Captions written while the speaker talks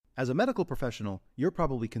As a medical professional, you're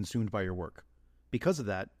probably consumed by your work. Because of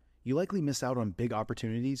that, you likely miss out on big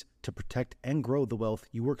opportunities to protect and grow the wealth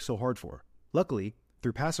you work so hard for. Luckily,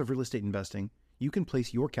 through passive real estate investing, you can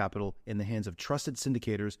place your capital in the hands of trusted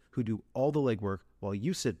syndicators who do all the legwork while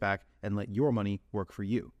you sit back and let your money work for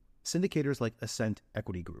you. Syndicators like Ascent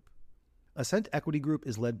Equity Group. Ascent Equity Group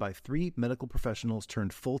is led by 3 medical professionals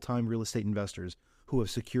turned full-time real estate investors who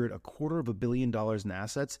have secured $250 million in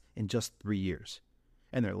assets in just 3 years.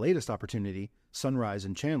 And their latest opportunity, Sunrise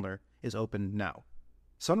in Chandler, is open now.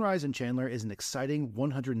 Sunrise in Chandler is an exciting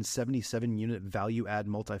 177-unit value-add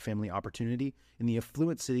multifamily opportunity in the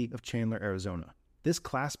affluent city of Chandler, Arizona. This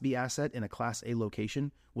Class B asset in a Class A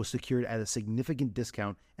location was secured at a significant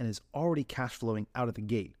discount and is already cash flowing out of the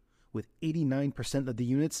gate, with 89% of the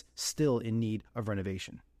units still in need of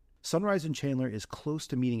renovation. Sunrise in Chandler is close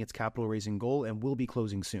to meeting its capital raising goal and will be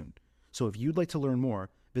closing soon. So if you'd like to learn more,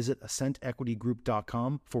 visit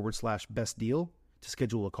ascentequitygroup.com/best deal to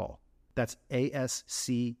schedule a call. That's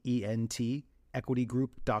ASCENT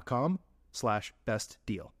equitygroup.com/best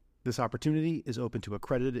deal. This opportunity is open to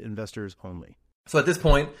accredited investors only. So at this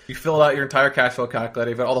point, you fill out your entire cash flow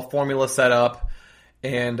calculator, you've got all the formulas set up,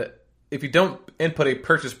 and if you don't input a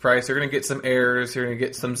purchase price, you're going to get some errors, you're going to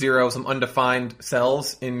get some zeros, some undefined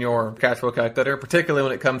cells in your cash flow calculator, particularly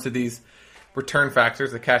when it comes to these return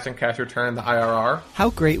factors, the cash and cash return, the IRR. How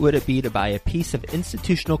great would it be to buy a piece of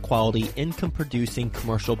institutional quality income-producing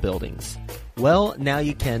commercial buildings? Well, now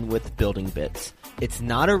you can with Building Bits. It's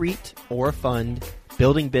not a REIT or a fund.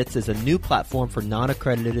 Building Bits is a new platform for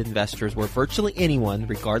non-accredited investors where virtually anyone,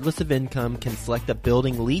 regardless of income, can select a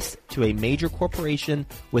building leased to a major corporation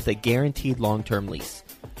with a guaranteed long-term lease.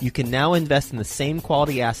 You can now invest in the same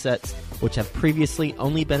quality assets which have previously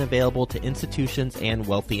only been available to institutions and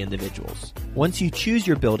wealthy individuals. Once you choose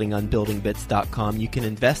your building on buildingbits.com, you can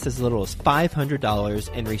invest as little as $500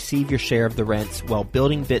 and receive your share of the rents while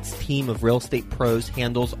Building Bits' team of real estate pros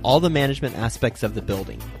handles all the management aspects of the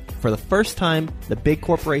building. For the first time, the big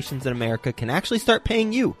corporations in America can actually start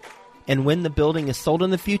paying you. And when the building is sold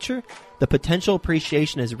in the future, the potential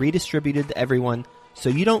appreciation is redistributed to everyone, so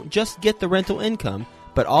you don't just get the rental income,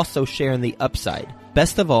 but also share in the upside.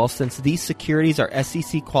 Best of all, since these securities are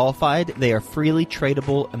SEC qualified, they are freely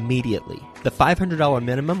tradable immediately. The $500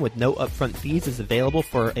 minimum with no upfront fees is available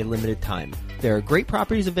for a limited time. There are great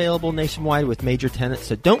properties available nationwide with major tenants,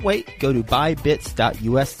 so don't wait. Go to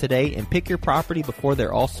buybits.us today and pick your property before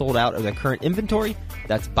they're all sold out of their current inventory.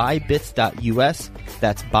 That's buybits.us.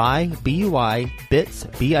 That's buy, B-U-I, bits,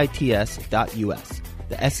 B-I-T-S.us.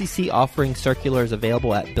 The SEC offering circular is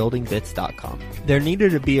available at buildingbits.com. There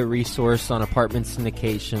needed to be a resource on apartment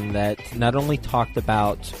syndication that not only talked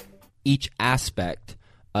about each aspect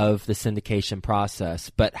of the syndication process,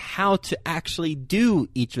 but how to actually do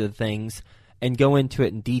each of the things and go into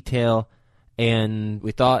it in detail. And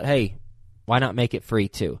we thought, hey, why not make it free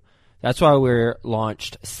too? That's why we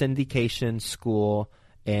launched Syndication School,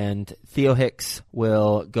 and Theo Hicks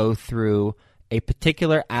will go through a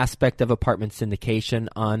particular aspect of apartment syndication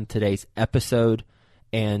on today's episode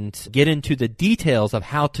and get into the details of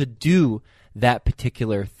how to do that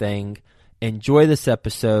particular thing. Enjoy this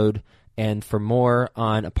episode, and for more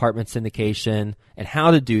on apartment syndication and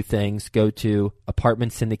how to do things, go to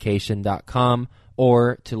apartmentsyndication.com,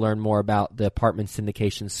 or to learn more about the Apartment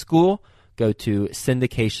Syndication School, go to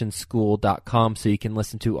syndicationschool.com so you can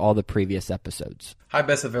listen to all the previous episodes. Hi,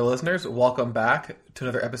 Best of Our listeners. Welcome back to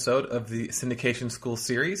another episode of the Syndication School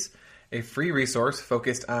series, a free resource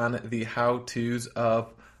focused on the how-tos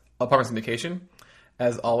of apartment syndication.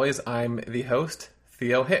 As always, I'm the host,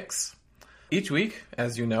 Theo Hicks. Each week,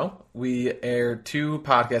 as you know, we air 2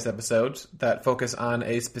 podcast episodes that focus on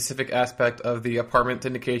a specific aspect of the apartment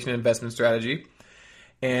syndication investment strategy.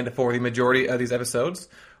 And for the majority of these episodes,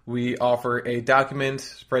 we offer a document,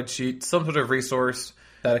 spreadsheet, some sort of resource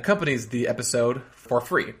that accompanies the episode for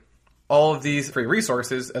free. All of these free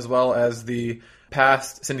resources, as well as the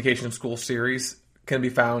past Syndication School series, can be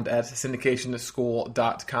found at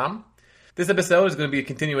syndicationschool.com. This episode is going to be a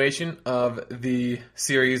continuation of the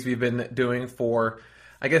series we've been doing for,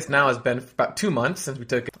 I guess now it's been about 2 months since we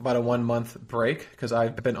took about a 1-month break because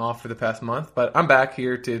I've been off for the past month. But I'm back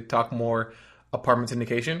here to talk more apartment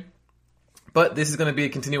syndication. But this is going to be a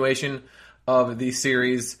continuation of the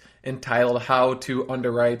series entitled How to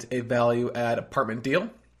Underwrite a Value-Add Apartment Deal.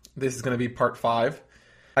 This is going to be part 5.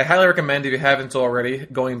 I highly recommend, if you haven't already,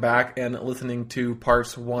 going back and listening to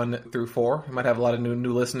parts 1 through 4. You might have a lot of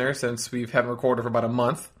new listeners since we haven't recorded for about a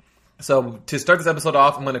month. So to start this episode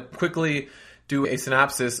off, I'm going to quickly do a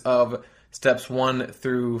synopsis of steps 1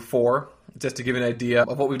 through 4, just to give you an idea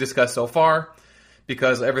of what we've discussed so far.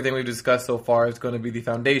 because everything we've discussed so far is going to be the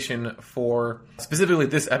foundation for specifically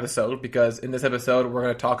this episode, because in this episode we're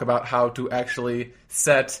going to talk about how to actually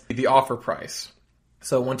set the offer price.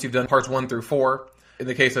 So once you've done parts 1 through 4, in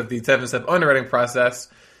the case of the 7-step underwriting process,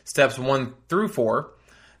 steps 1 through 4,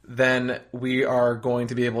 then we are going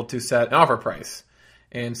to be able to set an offer price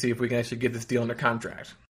and see if we can actually get this deal under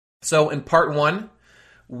contract. So in part 1,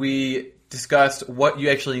 we discussed what you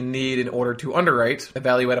actually need in order to underwrite a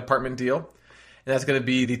value-add apartment deal. And that's going to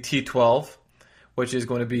be the T12, which is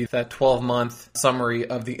going to be that 12-month summary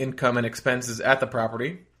of the income and expenses at the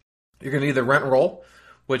property. You're going to need the rent roll,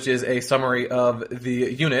 which is a summary of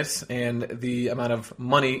the units and the amount of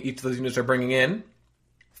money each of those units are bringing in.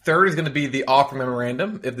 Third is going to be the offer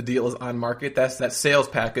memorandum if the deal is on market. That's that sales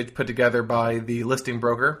package put together by the listing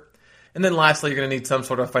broker. And then lastly, you're going to need some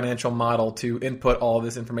sort of financial model to input all of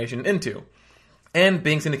this information into. And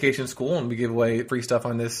being Syndication School, and we give away free stuff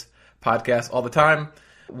on this podcast all the time,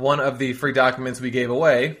 one of the free documents we gave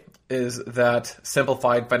away is that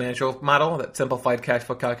simplified financial model, that simplified cash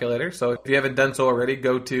flow calculator. So if you haven't done so already,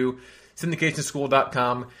 go to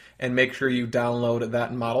syndicationschool.com and make sure you download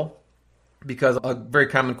that model. Because a very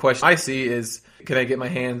common question I see is, can I get my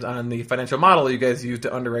hands on the financial model you guys use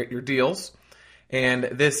to underwrite your deals? And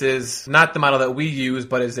this is not the model that we use,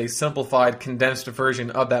 but is a simplified, condensed version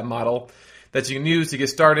of that model that you can use to get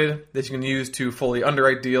started, that you can use to fully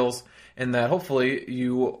underwrite deals, and that hopefully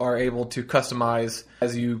you are able to customize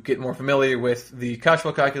as you get more familiar with the cash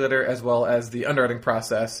flow calculator as well as the underwriting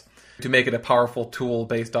process to make it a powerful tool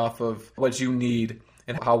based off of what you need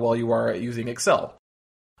and how well you are at using Excel.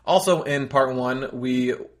 Also in part 1,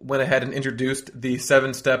 we went ahead and introduced the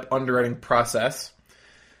 7-step underwriting process.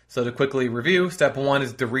 So to quickly review, step 1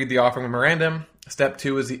 is to read the offer memorandum. Step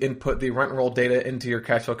 2 is to input the rent roll data into your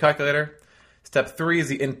cash flow calculator. Step 3 is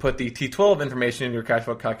to input the T12 information into your cash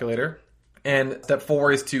flow calculator. And step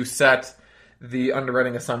 4 is to set the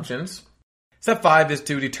underwriting assumptions. Step 5 is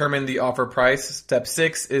to determine the offer price. Step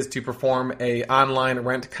 6 is to perform an online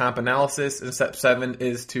rent comp analysis. And step 7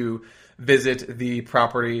 is to visit the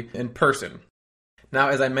property in person. Now,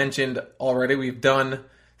 as I mentioned already, we've done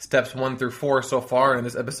steps 1 through 4 so far. In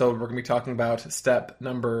this episode, we're going to be talking about step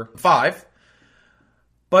number 5.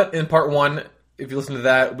 But in part 1, if you listen to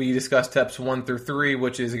that, we discussed steps 1 through 3,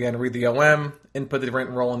 which is, again, read the OM, input the rent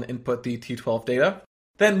roll, and input the T12 data.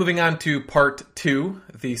 Then moving on to part 2,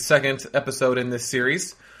 the second episode in this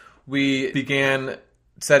series, we began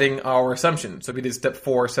setting our assumptions. So we did step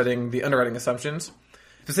 4, setting the underwriting assumptions.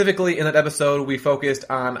 Specifically, in that episode, we focused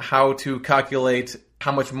on how to calculate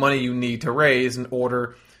how much money you need to raise in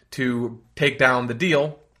order to take down the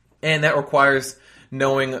deal. And that requires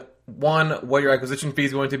knowing, 1, what your acquisition fee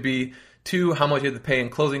is going to be, 2, how much you have to pay in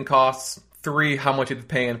closing costs, 3, how much you have to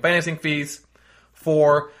pay in financing fees,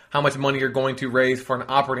 4, how much money you're going to raise for an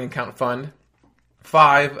operating account fund,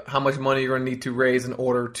 5, how much money you're going to need to raise in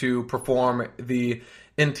order to perform the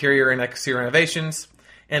interior and exterior renovations,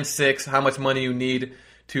 and 6, how much money you need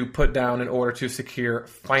to put down in order to secure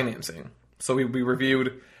financing. So we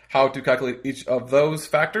reviewed how to calculate each of those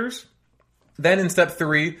factors. Then in step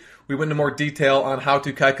 3, we went into more detail on how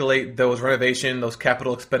to calculate those renovation, those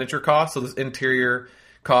capital expenditure costs, so those interior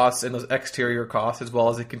costs and those exterior costs, as well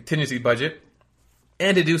as a contingency budget.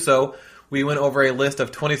 And to do so, we went over a list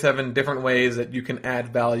of 27 different ways that you can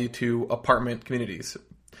add value to apartment communities.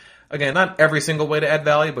 Again, not every single way to add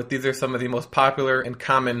value, but these are some of the most popular and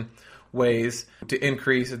common ways to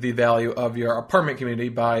increase the value of your apartment community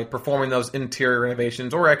by performing those interior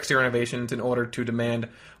renovations or exterior renovations in order to demand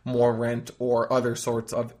more rent or other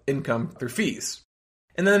sorts of income through fees.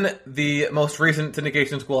 And then the most recent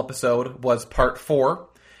Syndication School episode was part 4,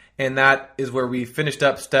 and that is where we finished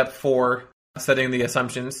up step 4, setting the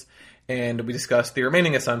assumptions, and we discussed the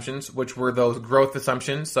remaining assumptions, which were those growth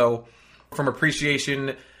assumptions. So from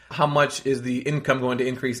appreciation, how much is the income going to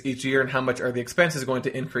increase each year and how much are the expenses going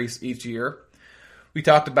to increase each year. We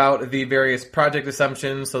talked about the various project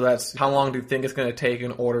assumptions, so that's how long do you think it's going to take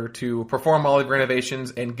in order to perform all the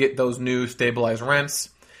renovations and get those new stabilized rents.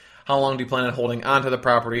 How long do you plan on holding onto the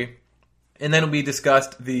property? And then we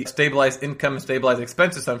discussed the stabilized income and stabilized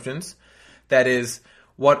expense assumptions. That is,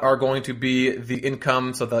 what are going to be the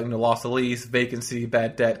income, so the loss of lease, vacancy,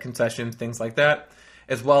 bad debt, concessions, things like that,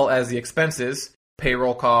 as well as the expenses,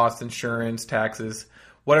 payroll costs, insurance, taxes.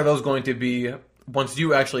 What are those going to be once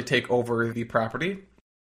you actually take over the property?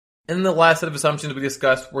 And the last set of assumptions we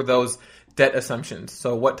discussed were those debt assumptions.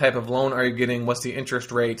 So what type of loan are you getting? What's the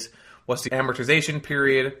interest rate? What's the amortization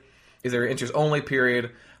period? Is there an interest-only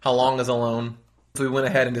period? How long is a loan? So we went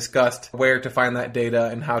ahead and discussed where to find that data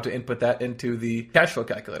and how to input that into the cash flow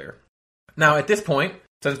calculator. Now, at this point,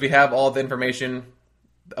 Since we have all the information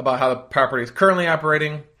about how the property is currently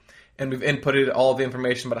operating, and we've inputted all the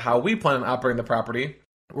information about how we plan on operating the property,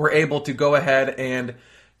 we're able to go ahead and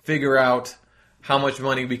figure out how much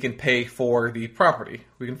money we can pay for the property.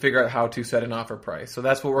 We can figure out how to set an offer price. So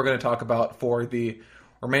that's what we're going to talk about for the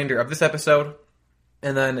remainder of this episode.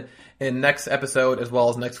 And then in next episode, as well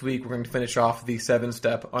as next week, we're going to finish off the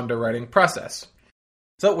 7-step underwriting process.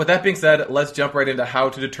 So with that being said, let's jump right into how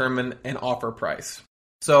to determine an offer price.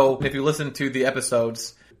 So if you listen to the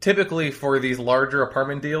episodes, typically for these larger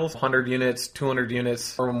apartment deals, 100 units, 200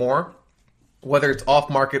 units or more, whether it's off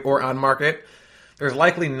market or on market, there's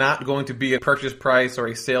likely not going to be a purchase price or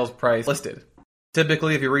a sales price listed.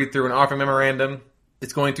 Typically, if you read through an offer memorandum,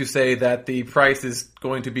 it's going to say that the price is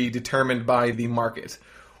going to be determined by the market,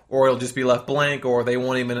 or it'll just be left blank, or they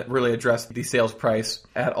won't even really address the sales price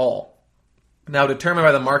at all. Now, determined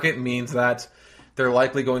by the market means that they're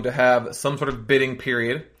likely going to have some sort of bidding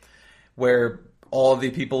period where all of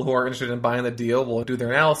the people who are interested in buying the deal will do their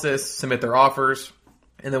analysis, submit their offers,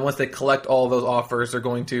 and then once they collect all of those offers, they're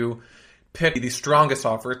going to pick the strongest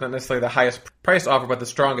offer, not necessarily the highest priced offer, but the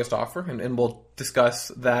strongest offer, and we'll discuss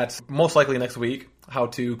that most likely next week, how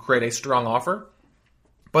to create a strong offer.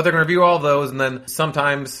 But they're going to review all of those, and then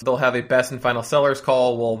sometimes they'll have a best and final sellers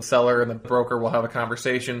call. Well, the seller and the broker will have a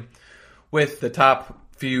conversation with the top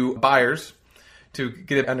few buyers to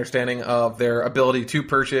get an understanding of their ability to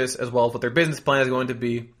purchase, as well as what their business plan is going to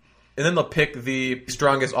be. And then they'll pick the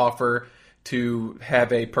strongest offer to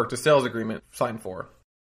have a purchase sales agreement signed for.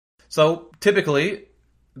 So typically,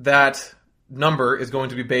 that number is going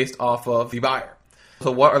to be based off of the buyer.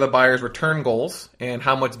 So what are the buyer's return goals, and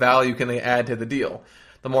how much value can they add to the deal?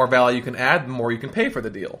 The more value you can add, the more you can pay for the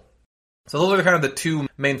deal. So those are kind of the two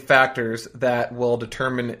main factors that will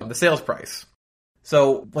determine the sales price.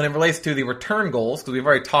 So when it relates to the return goals, because we've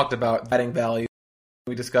already talked about adding value,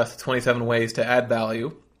 we discussed 27 ways to add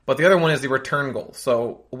value, but the other one is the return goals.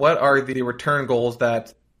 So what are the return goals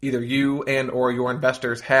that either you and or your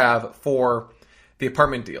investors have for the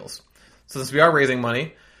apartment deals? So since we are raising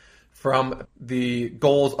money, from the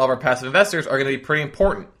goals of our passive investors are going to be pretty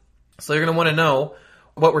important. So you're going to want to know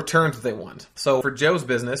what returns they want. So for Joe's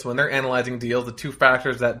business, when they're analyzing deals, the two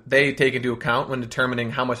factors that they take into account when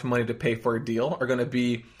determining how much money to pay for a deal are going to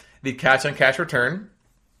be the cash-on-cash return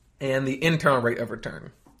and the internal rate of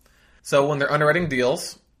return. So when they're underwriting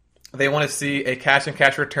deals, they want to see a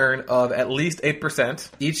cash-on-cash return of at least 8%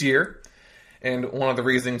 each year. And one of the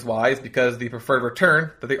reasons why is because the preferred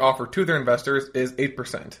return that they offer to their investors is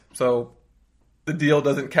 8%. So the deal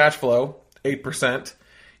doesn't cash flow 8%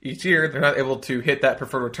 each year. They're not able to hit that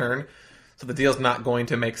preferred return, so the deal's not going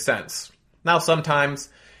to make sense. Now, sometimes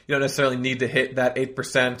you don't necessarily need to hit that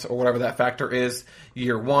 8% or whatever that factor is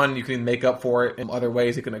year one. You can make up for it in other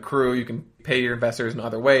ways. You can accrue. You can pay your investors in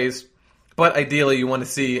other ways. But ideally, you want to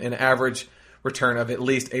see an average return of at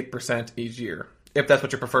least 8% each year, if that's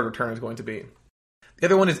what your preferred return is going to be. The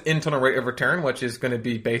other one is internal rate of return, which is going to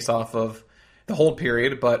be based off of the hold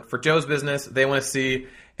period. But for Joe's business, they want to see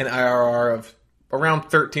an IRR of around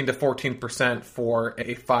 13 to 14% for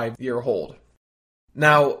a 5-year hold.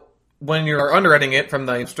 Now, when you're underwriting it from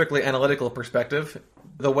the strictly analytical perspective,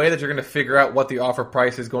 the way that you're going to figure out what the offer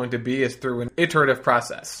price is going to be is through an iterative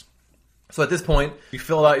process. So at this point, you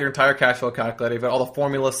fill out your entire cash flow calculator, you've got all the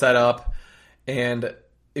formulas set up, and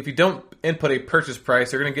if you don't input a purchase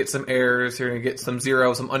price, you're going to get some errors, you're going to get some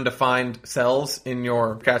zeros, some undefined cells in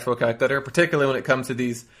your cash flow calculator, particularly when it comes to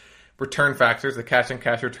these return factors, the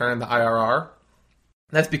cash-on-cash return and the IRR.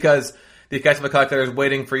 That's because the cash flow calculator is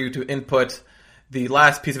waiting for you to input the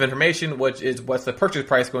last piece of information, which is what's the purchase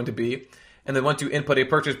price going to be. And then once you input a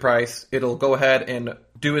purchase price, it'll go ahead and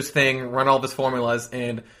do its thing, run all of its formulas,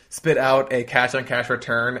 and spit out a cash-on-cash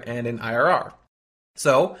return and an IRR.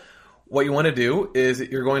 So what you want to do is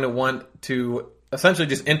you're going to want to essentially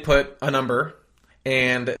just input a number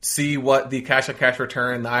and see what the cash-on-cash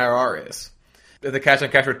return and the IRR is. If the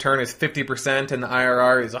cash-on-cash return is 50% and the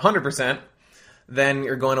IRR is 100%, then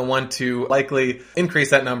you're going to want to likely increase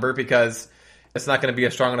that number because it's not going to be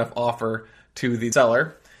a strong enough offer to the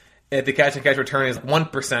seller. If the cash-on-cash return is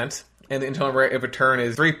 1% and the internal rate of return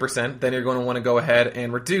is 3%, then you're going to want to go ahead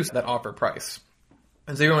and reduce that offer price.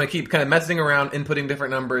 And so you're going to keep kind of messing around, inputting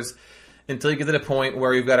different numbers until you get to the point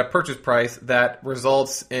where you've got a purchase price that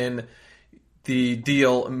results in the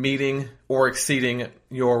deal meeting or exceeding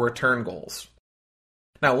your return goals.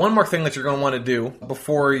 Now, one more thing that you're going to want to do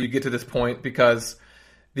before you get to this point, because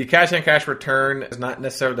the cash-on-cash return is not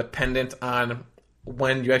necessarily dependent on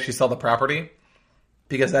when you actually sell the property,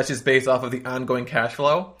 because that's just based off of the ongoing cash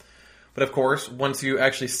flow. But of course, once you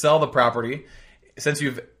actually sell the property, since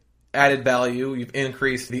you've added value, you've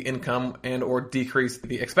increased the income and or decreased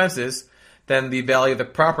the expenses, then the value of the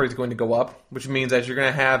property is going to go up, which means that you're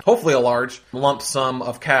going to have hopefully a large lump sum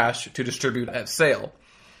of cash to distribute at sale.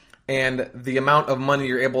 And the amount of money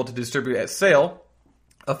you're able to distribute at sale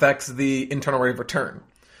affects the internal rate of return.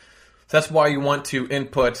 So that's why you want to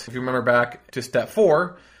input, if you remember back to step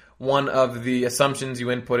 4, one of the assumptions you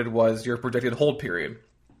inputted was your projected hold period.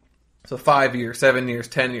 So 5 years, 7 years,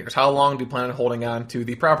 10 years. How long do you plan on holding on to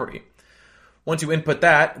the property? Once you input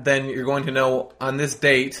that, then you're going to know on this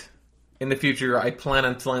date in the future, I plan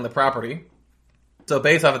on selling the property. So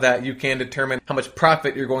based off of that, you can determine how much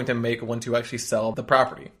profit you're going to make once you actually sell the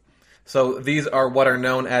property. So these are what are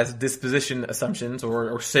known as disposition assumptions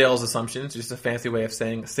or sales assumptions, just a fancy way of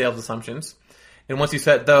saying sales assumptions. And once you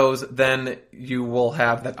set those, then you will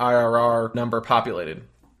have that IRR number populated.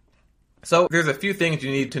 So there's a few things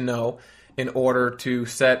you need to know in order to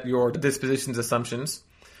set your dispositions assumptions.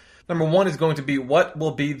 Number one is going to be what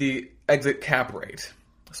will be the exit cap rate.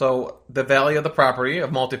 So the value of the property of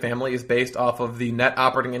multifamily is based off of the net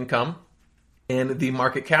operating income and the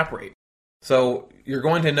market cap rate. So you're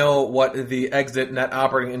going to know what the exit net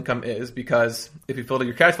operating income is because if you filled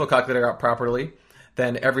your cash flow calculator out properly,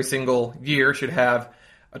 then every single year should have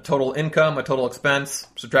a total income, a total expense,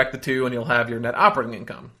 subtract the two, and you'll have your net operating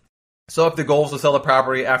income. So if the goal is to sell the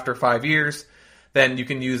property after 5 years, then you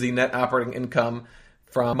can use the net operating income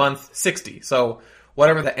from month 60. So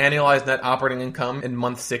whatever the annualized net operating income in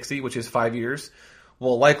month 60, which is 5 years,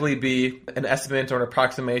 will likely be an estimate or an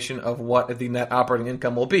approximation of what the net operating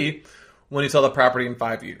income will be when you sell the property in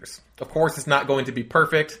 5 years. Of course, it's not going to be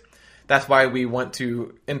perfect. That's why we want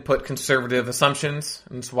to input conservative assumptions.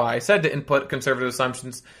 And that's why I said to input conservative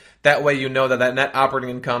assumptions. That way you know that that net operating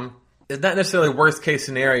income is not necessarily worst case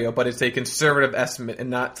scenario, but it's a conservative estimate and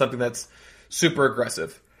not something that's super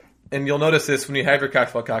aggressive. And you'll notice this when you have your cash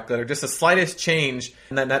flow calculator. Just the slightest change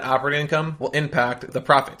in that net operating income will impact the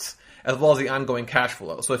profits as well as the ongoing cash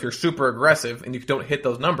flow. So if you're super aggressive and you don't hit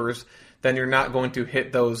those numbers, then you're not going to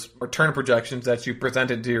hit those return projections that you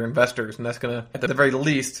presented to your investors. And that's going to, at the very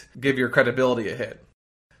least, give your credibility a hit.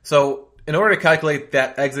 So in order to calculate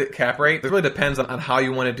that exit cap rate, it really depends on how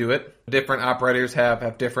you want to do it. Different operators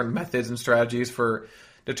have different methods and strategies for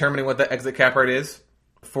determining what the exit cap rate is.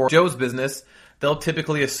 For Joe's business, they'll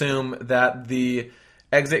typically assume that the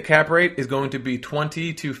exit cap rate is going to be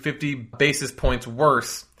 20 to 50 basis points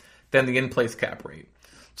worse than the in-place cap rate.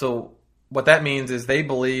 So what that means is they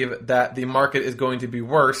believe that the market is going to be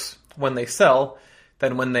worse when they sell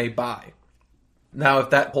than when they buy. Now,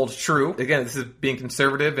 if that holds true, again, this is being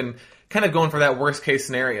conservative and kind of going for that worst case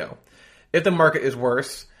scenario. If the market is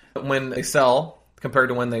worse when they sell compared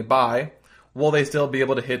to when they buy, will they still be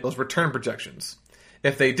able to hit those return projections?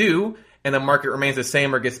 If they do, and the market remains the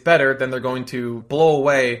same or gets better, then they're going to blow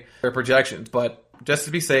away their projections. But just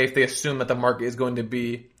to be safe, they assume that the market is going to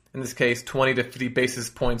be, in this case, 20 to 50 basis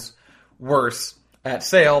points worse at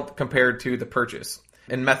sale compared to the purchase.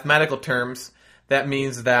 In mathematical terms, that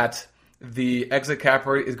means that the exit cap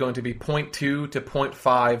rate is going to be 0.2 to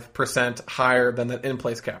 0.5% higher than the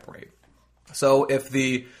in-place cap rate. So if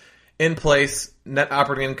the in-place net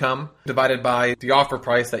operating income divided by the offer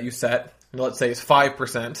price that you set, let's say it's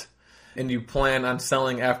 5%, and you plan on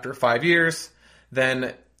selling after 5 years,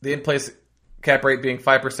 then the in-place cap rate being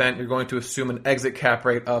 5%, you're going to assume an exit cap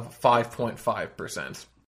rate of 5.5%.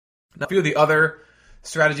 Now, a few of the other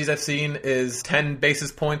strategies I've seen is 10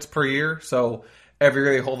 basis points per year. So every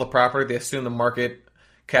year they hold the property, they assume the market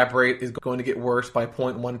cap rate is going to get worse by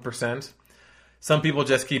 0.1%. Some people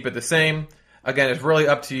just keep it the same. Again, it's really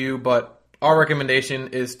up to you, but our recommendation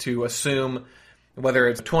is to assume whether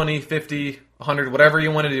it's 20, 50, 100, whatever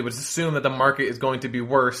you want to do, but assume that the market is going to be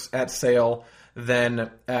worse at sale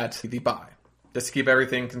than at the buy. Just to keep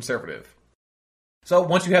everything conservative. So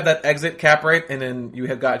once you have that exit cap rate and then you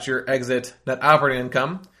have got your exit net operating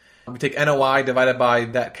income, we take NOI divided by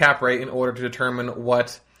that cap rate in order to determine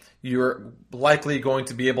what you're likely going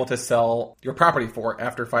to be able to sell your property for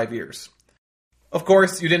after 5 years. Of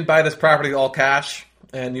course, you didn't buy this property all cash,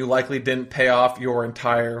 and you likely didn't pay off your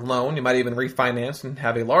entire loan. You might even refinance and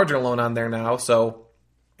have a larger loan on there now. So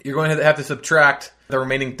you're going to have to subtract the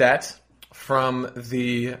remaining debt from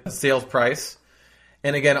the sales price.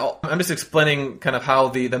 And again, I'm just explaining kind of how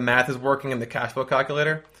the math is working in the cash flow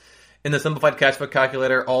calculator. In the simplified cash flow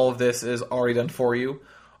calculator, all of this is already done for you.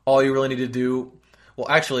 All you really need to do, well,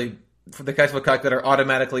 actually, for the cash flow calculator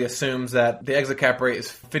automatically assumes that the exit cap rate is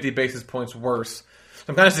 50 basis points worse. So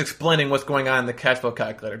I'm kind of just explaining what's going on in the cash flow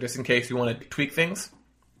calculator, just in case you want to tweak things.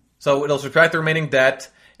 So it'll subtract the remaining debt,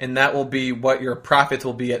 and that will be what your profits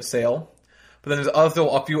will be at sale. But then there's also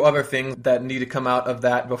a few other things that need to come out of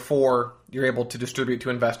that before you're able to distribute to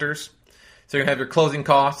investors. So you're going to have your closing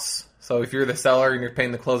costs. So if you're the seller and you're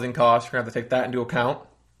paying the closing costs, you're going to have to take that into account.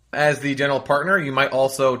 As the general partner, you might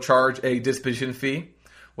also charge a disposition fee,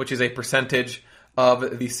 which is a percentage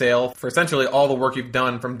of the sale for essentially all the work you've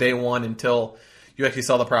done from day one until you actually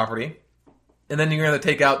sell the property. And then you're going to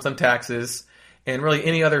take out some taxes and really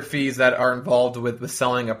any other fees that are involved with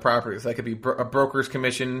selling a property. So that could be a broker's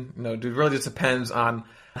commission. It really just depends on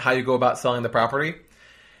how you go about selling the property.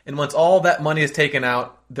 And once all that money is taken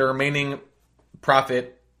out, the remaining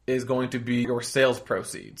profit is going to be your sales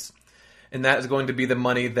proceeds. And that is going to be the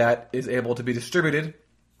money that is able to be distributed.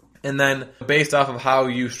 And then based off of how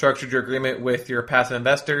you structured your agreement with your passive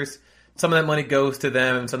investors, some of that money goes to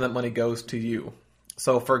them and some of that money goes to you.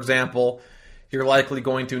 So for example, you're likely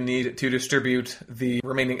going to need to distribute the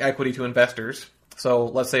remaining equity to investors. So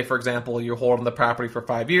let's say, for example, you're holding the property for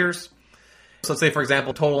 5 years. So let's say, for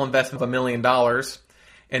example, total investment of $1 million,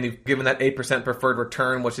 and you've given that 8% preferred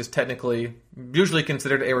return, which is technically usually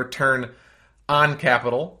considered a return on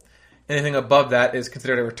capital. Anything above that is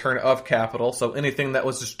considered a return of capital. So anything that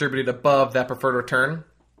was distributed above that preferred return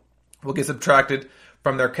will get subtracted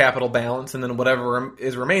from their capital balance, and then whatever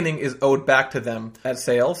is remaining is owed back to them at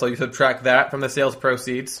sale. So you subtract that from the sales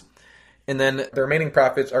proceeds, and then the remaining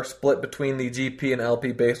profits are split between the GP and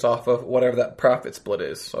LP based off of whatever that profit split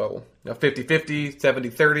is. So 50-50,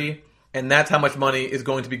 70-30, and that's how much money is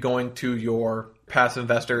going to be going to your passive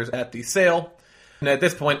investors at the sale. And at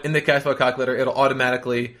this point in the cash flow calculator, it'll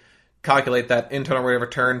automatically calculate that internal rate of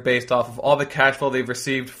return based off of all the cash flow they've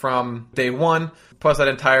received from day one, plus that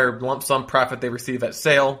entire lump sum profit they receive at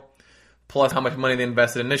sale, plus how much money they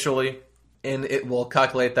invested initially, and it will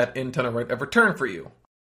calculate that internal rate of return for you.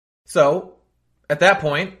 So, at that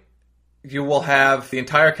point, you will have the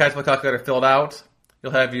entire cash flow calculator filled out,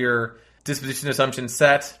 you'll have your disposition assumption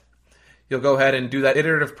set, you'll go ahead and do that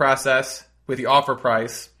iterative process with the offer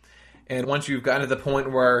price. And once you've gotten to the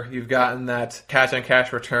point where you've gotten that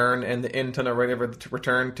cash-on-cash return and the internal rate of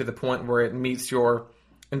return to the point where it meets your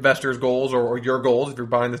investors' goals or your goals if you're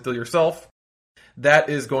buying this deal yourself, that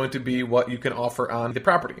is going to be what you can offer on the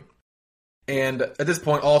property. And at this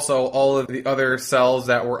point also, all of the other cells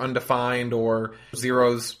that were undefined or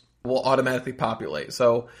zeros will automatically populate.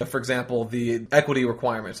 So, for example, the equity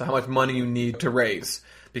requirements, so how much money you need to raise,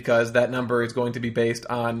 because that number is going to be based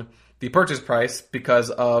on the purchase price because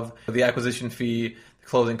of the acquisition fee, the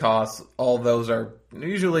closing costs. All those are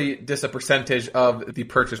usually just a percentage of the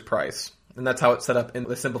purchase price. And that's how it's set up in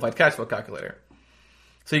the simplified cash flow calculator.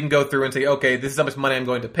 So you can go through and say, okay, this is how much money I'm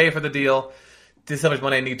going to pay for the deal. This is how much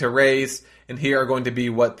money I need to raise. And here are going to be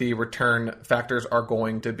what the return factors are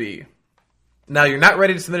going to be. Now, you're not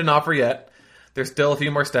ready to submit an offer yet. There's still a few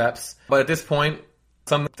more steps. But at this point,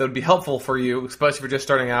 something that would be helpful for you, especially if you're just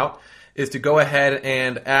starting out, is to go ahead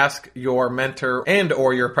and ask your mentor and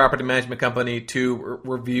or your property management company to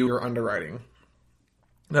review your underwriting.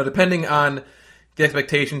 Now, depending on the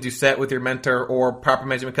expectations you set with your mentor or property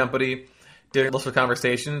management company during those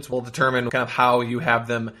conversations will determine kind of how you have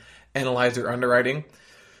them analyze your underwriting.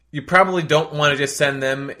 You probably don't want to just send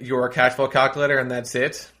them your cash flow calculator and that's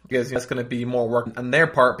it, because that's going to be more work on their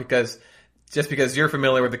part, because just because you're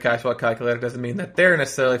familiar with the cash flow calculator doesn't mean that they're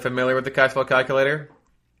necessarily familiar with the cash flow calculator.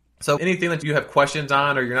 So anything that you have questions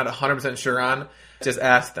on or you're not 100% sure on, just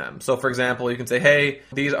ask them. So for example, you can say, hey,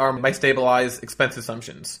 these are my stabilized expense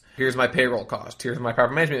assumptions. Here's my payroll cost. Here's my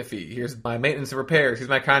property management fee. Here's my maintenance and repairs. Here's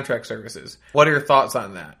my contract services. What are your thoughts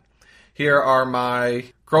on that? Here are my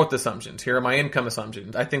growth assumptions. Here are my income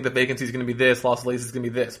assumptions. I think the vacancy is going to be this. Loss of lease is going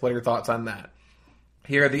to be this. What are your thoughts on that?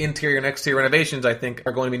 Here are the interior and exterior renovations I think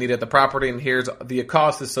are going to be needed at the property, and here's the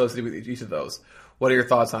costs associated with each of those. What are your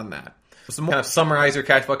thoughts on that? So kind of summarize your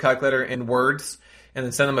cash flow calculator in words, and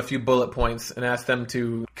then send them a few bullet points and ask them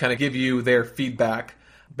to kind of give you their feedback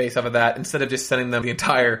based off of that, instead of just sending them the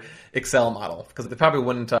entire Excel model, because they probably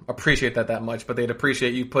wouldn't appreciate that much, but they'd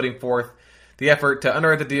appreciate you putting forth the effort to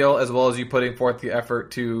underwrite the deal, as well as you putting forth the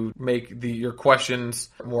effort to make your questions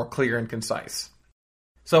more clear and concise.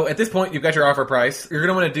 So at this point, you've got your offer price. You're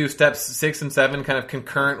going to want to do steps 6 and 7 kind of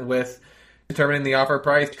concurrent with determining the offer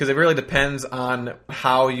price, because it really depends on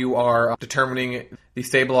how you are determining the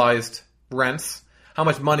stabilized rents, how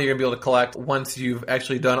much money you're going to be able to collect once you've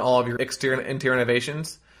actually done all of your exterior and interior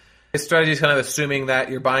renovations. This strategy is kind of assuming that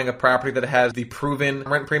you're buying a property that has the proven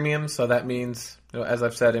rent premium. So that means, as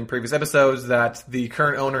I've said in previous episodes, that the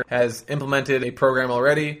current owner has implemented a program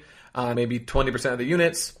already on maybe 20% of the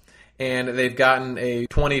units, and they've gotten a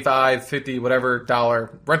 $25, $50, whatever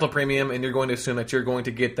dollar rental premium, and you're going to assume that you're going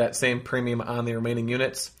to get that same premium on the remaining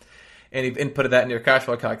units, and you've inputted that into your cash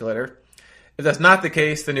flow calculator. If that's not the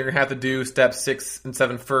case, then you're going to have to do steps 6 and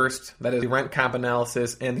 7 first. That is the rent comp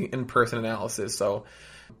analysis and the in-person analysis. So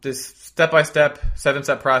this step-by-step,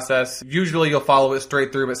 7-step process, usually you'll follow it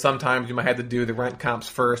straight through, but sometimes you might have to do the rent comps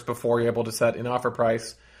first before you're able to set an offer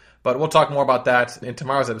price. But we'll talk more about that in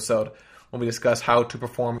tomorrow's episode when we discuss how to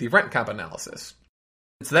perform the rent comp analysis.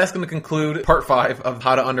 So that's going to conclude part 5 of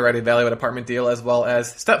how to underwrite a value-add apartment deal, as well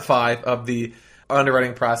as step 5 of the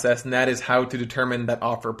underwriting process, and that is how to determine that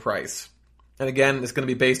offer price. And again, it's going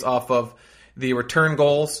to be based off of the return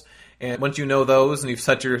goals. And once you know those and you've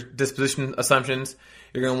set your disposition assumptions,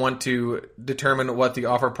 you're going to want to determine what the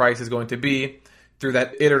offer price is going to be through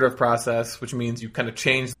that iterative process, which means you kind of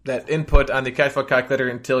change that input on the cash flow calculator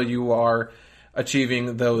until you are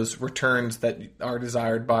achieving those returns that are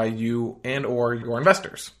desired by you and or your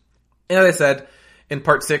investors. And as I said, in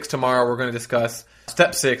part 6 tomorrow, we're going to discuss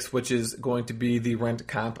step 6, which is going to be the rent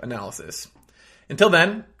comp analysis. Until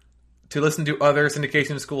then, to listen to other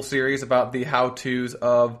syndication school series about the how-tos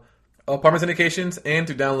of apartment syndications and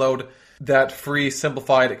to download that free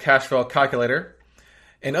simplified cash flow calculator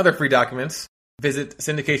and other free documents, visit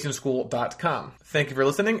syndicationschool.com. Thank you for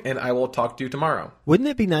listening, and I will talk to you tomorrow. Wouldn't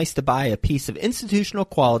it be nice to buy a piece of institutional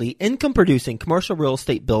quality, income-producing commercial real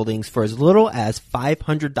estate buildings for as little as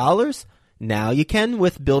 $500? Now you can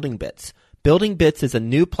with Building Bits. Building Bits is a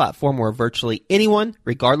new platform where virtually anyone,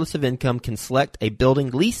 regardless of income, can select a building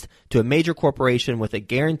leased to a major corporation with a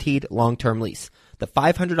guaranteed long-term lease. The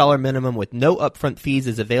 $500 minimum with no upfront fees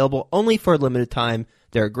is available only for a limited time.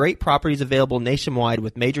 There are great properties available nationwide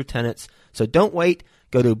with major tenants, so don't wait.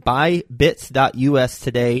 Go to buybits.us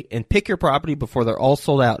today and pick your property before they're all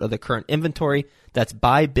sold out of the current inventory. That's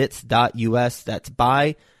buybits.us. That's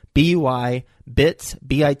buy, B-U-I, bits,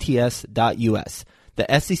 B-I-T-S.us.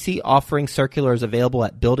 The SEC offering circular is available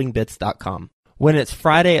at buildingbits.com. When it's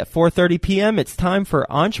Friday at 4:30 p.m., it's time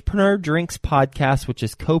for Entrepreneur Drinks Podcast, which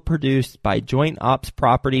is co-produced by Joint Ops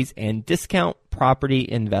Properties and Discount Property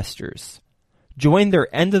Investors. Join their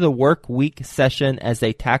end of the work week session as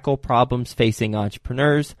they tackle problems facing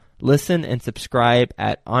entrepreneurs. Listen and subscribe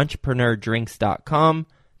at entrepreneurdrinks.com.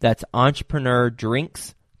 That's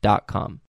entrepreneurdrinks.com.